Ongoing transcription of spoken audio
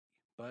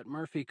but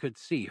Murphy could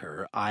see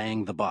her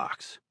eyeing the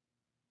box.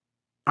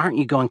 "Aren't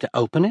you going to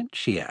open it?"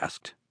 she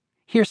asked.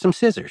 "Here's some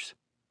scissors."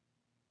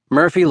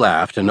 Murphy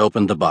laughed and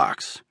opened the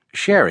box.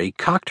 Sherry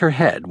cocked her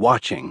head,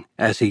 watching,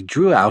 as he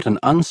drew out an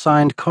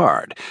unsigned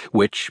card,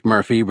 which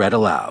Murphy read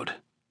aloud.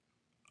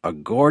 "A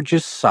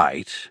gorgeous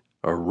sight,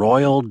 a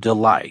royal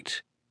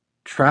delight.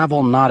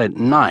 Travel not at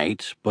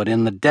night, but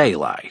in the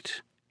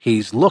daylight.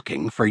 He's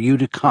looking for you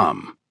to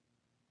come.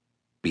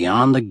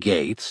 Beyond the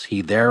gates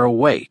he there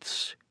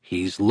awaits.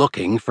 He's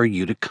looking for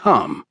you to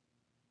come.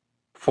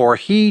 For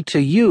he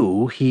to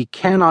you he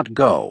cannot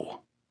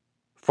go.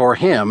 For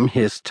him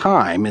his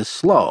time is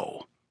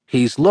slow.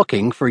 He's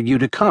looking for you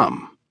to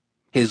come.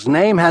 His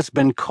name has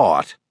been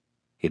caught.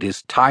 It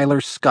is Tyler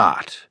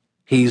Scott.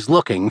 He's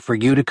looking for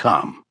you to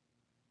come.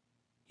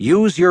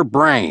 Use your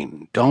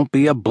brain, don't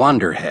be a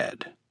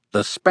blunderhead.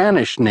 The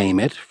Spanish name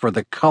it for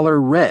the color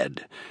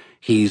red.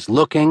 He's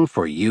looking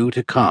for you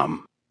to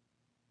come."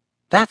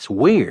 "That's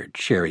weird,"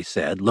 Sherry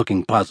said,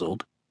 looking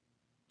puzzled.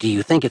 "Do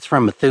you think it's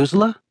from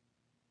Methuselah?"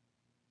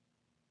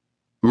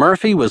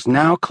 Murphy was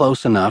now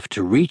close enough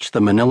to reach the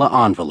manila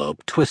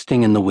envelope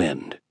twisting in the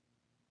wind.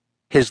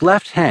 His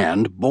left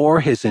hand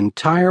bore his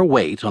entire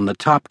weight on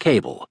the top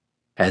cable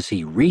as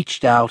he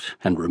reached out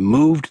and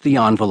removed the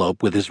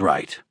envelope with his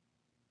right.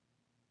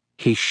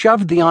 He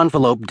shoved the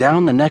envelope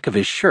down the neck of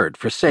his shirt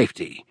for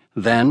safety,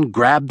 then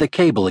grabbed the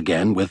cable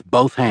again with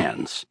both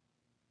hands.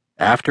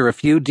 After a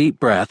few deep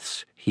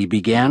breaths, he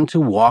began to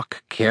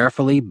walk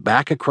carefully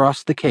back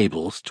across the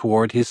cables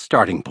toward his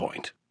starting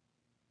point.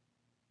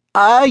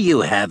 "Are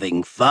you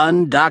having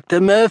fun,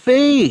 Dr.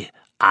 Murphy?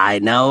 I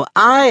know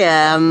I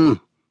am."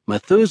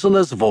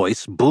 Methuselah's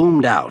voice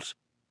boomed out,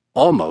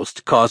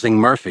 almost causing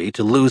Murphy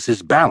to lose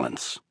his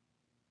balance.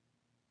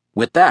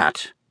 With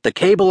that, the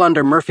cable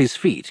under Murphy's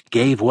feet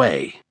gave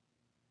way.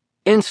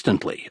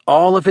 Instantly,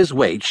 all of his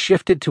weight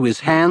shifted to his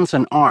hands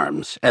and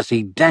arms as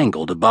he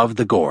dangled above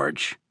the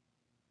gorge.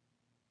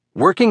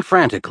 Working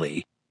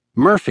frantically,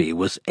 Murphy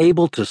was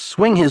able to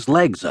swing his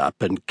legs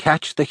up and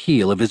catch the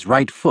heel of his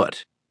right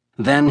foot,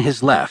 then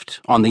his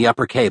left on the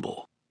upper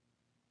cable.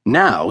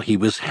 Now he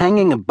was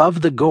hanging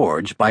above the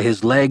gorge by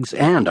his legs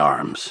and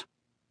arms.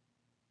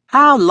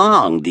 "How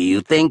long do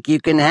you think you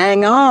can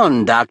hang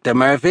on, Dr.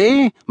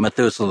 Murphy?"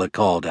 Methuselah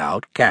called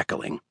out,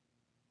 cackling.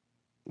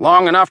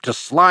 "Long enough to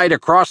slide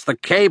across the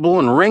cable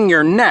and wring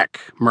your neck,"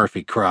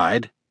 Murphy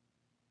cried.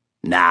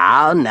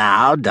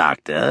 Now,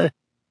 Doctor,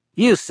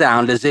 you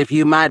sound as if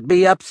you might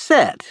be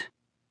upset.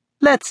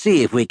 Let's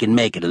see if we can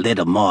make it a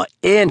little more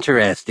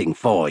interesting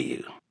for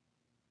you."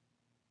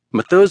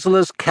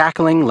 Methuselah's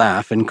cackling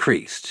laugh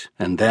increased,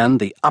 and then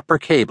the upper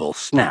cable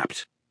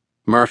snapped.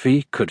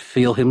 Murphy could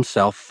feel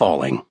himself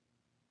falling.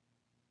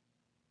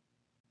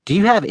 "Do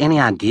you have any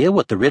idea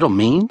what the riddle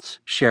means?"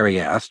 Sherry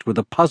asked with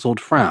a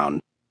puzzled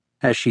frown,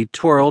 as she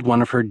twirled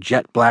one of her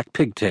jet-black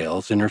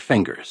pigtails in her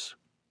fingers.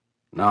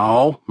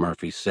 "No,"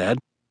 Murphy said,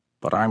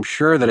 "but I'm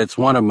sure that it's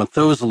one of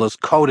Methuselah's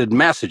coded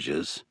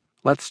messages.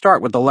 Let's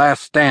start with the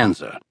last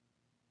stanza.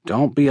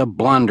 Don't be a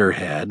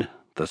blunderhead.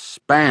 The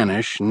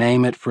Spanish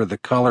name it for the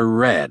color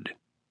red."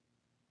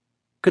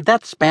 "Could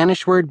that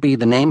Spanish word be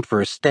the name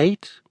for a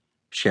state?"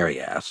 Sherry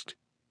asked.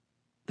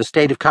 "The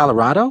state of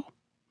Colorado?"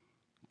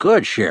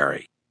 "Good,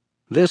 Sherry.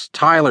 This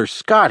Tyler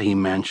Scott he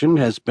mentioned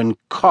has been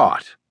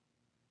caught.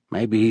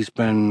 Maybe he's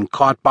been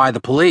caught by the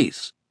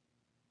police.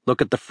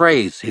 Look at the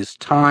phrase, his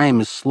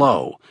time is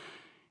slow.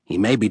 He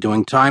may be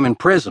doing time in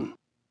prison."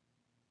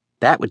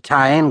 "That would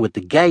tie in with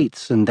the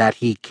gates and that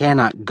he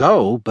cannot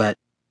go, but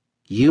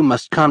you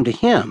must come to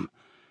him.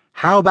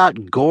 How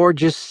about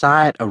gorgeous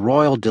sight, a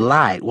royal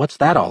delight? What's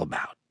that all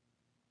about?"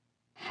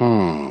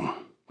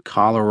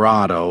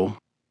 Colorado,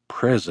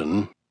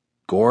 prison,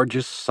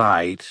 gorgeous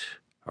sight,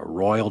 a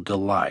royal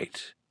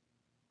delight.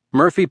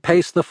 Murphy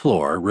paced the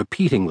floor,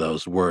 repeating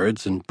those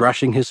words and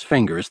brushing his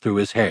fingers through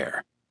his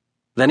hair.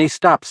 Then he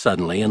stopped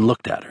suddenly and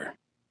looked at her.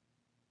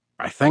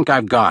 "I think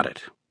I've got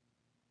it."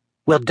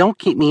 "Well, don't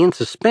keep me in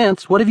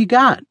suspense. What have you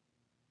got?"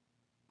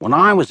 "When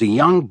I was a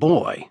young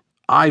boy,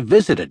 I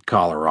visited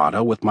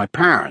Colorado with my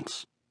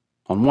parents.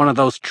 On one of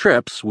those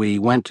trips, we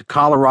went to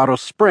Colorado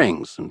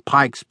Springs and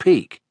Pikes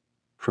Peak.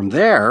 From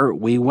there,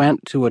 we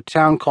went to a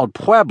town called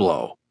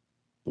Pueblo.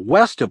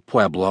 West of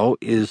Pueblo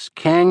is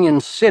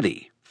Canyon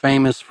City,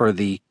 famous for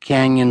the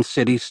Canyon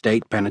City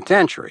State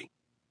Penitentiary."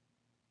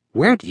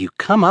 "Where do you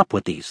come up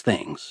with these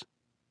things?"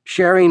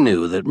 Sherry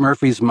knew that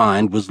Murphy's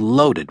mind was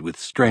loaded with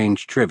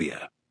strange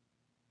trivia.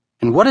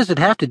 "And what does it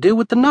have to do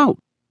with the note?"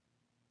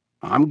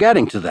 "I'm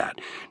getting to that.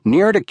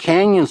 Near to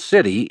Canyon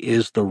City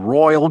is the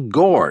Royal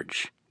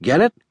Gorge. Get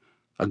it?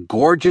 A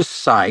gorgeous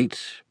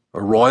sight,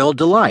 a royal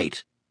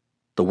delight.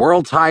 The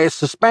world's highest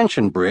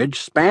suspension bridge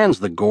spans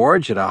the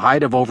gorge at a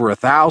height of over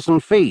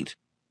 1,000 feet.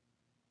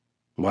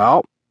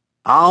 Well,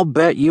 I'll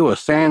bet you a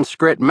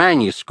Sanskrit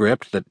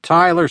manuscript that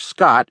Tyler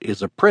Scott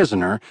is a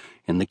prisoner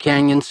in the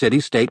Canyon City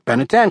State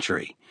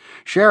Penitentiary.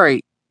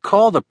 Sherry,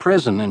 call the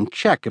prison and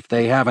check if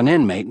they have an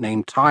inmate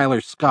named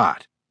Tyler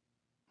Scott.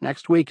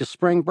 Next week is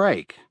spring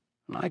break,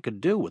 and I could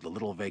do with a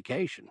little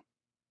vacation."